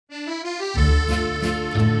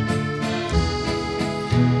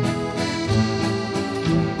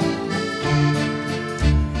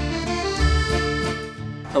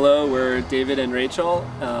are David and Rachel.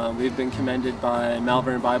 We've been commended by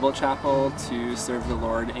Malvern Bible Chapel to serve the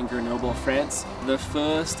Lord in Grenoble, France. The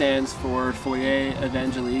FE stands for Foyer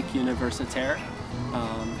Évangélique Universitaire,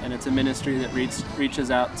 and it's a ministry that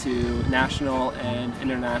reaches out to national and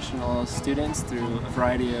international students through a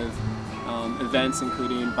variety of events,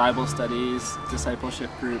 including Bible studies, discipleship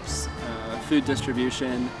groups, food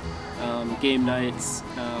distribution, game nights,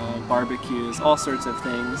 barbecues, all sorts of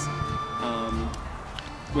things,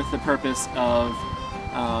 with the purpose of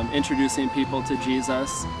introducing people to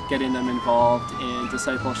Jesus, getting them involved in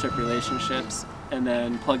discipleship relationships, and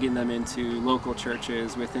then plugging them into local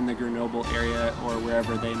churches within the Grenoble area or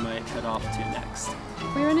wherever they might head off to next.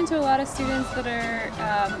 We run into a lot of students that are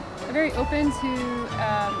very open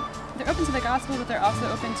to they're open to the gospel, but they're also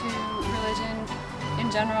open to religion in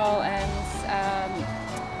general, and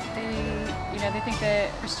they think that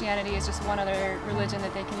Christianity is just one other religion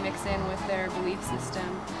that they can mix in with their belief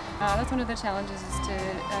system. That's one of the challenges, is to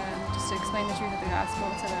just to explain the truth of the gospel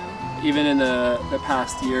to them. Even in the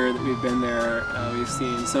past year that we've been there, we've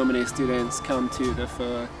seen so many students come to the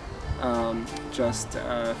FE just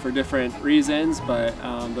for different reasons, but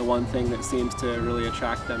the one thing that seems to really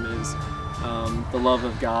attract them is the love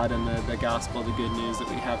of God and the gospel, the good news that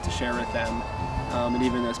we have to share with them. And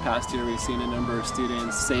even this past year, we've seen a number of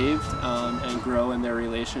students saved and grow in their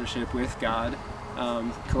relationship with God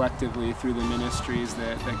collectively through the ministries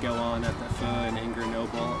that go on at the FE and in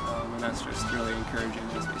Grenoble, and that's just really encouraging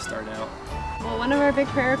as we start out. Well, one of our big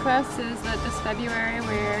prayer requests is that this February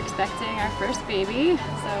we're expecting our first baby,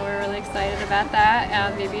 so we're really excited about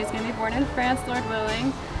that. Baby is going to be born in France, Lord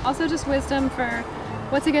willing. Also just wisdom for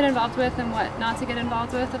what to get involved with and what not to get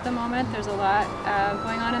involved with at the moment. There's a lot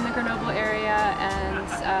going on in the Grenoble area,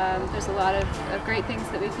 and there's a lot of great things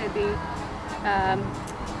that we could be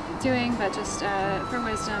doing, but just for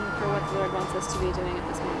wisdom for what the Lord wants us to be doing at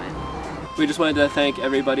this moment. We just wanted to thank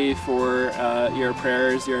everybody for your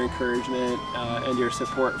prayers, your encouragement, and your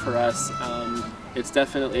support for us. It's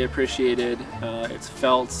definitely appreciated. It's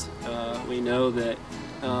felt. We know that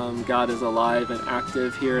God is alive and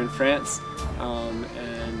active here in France,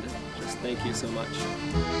 and just thank you so much.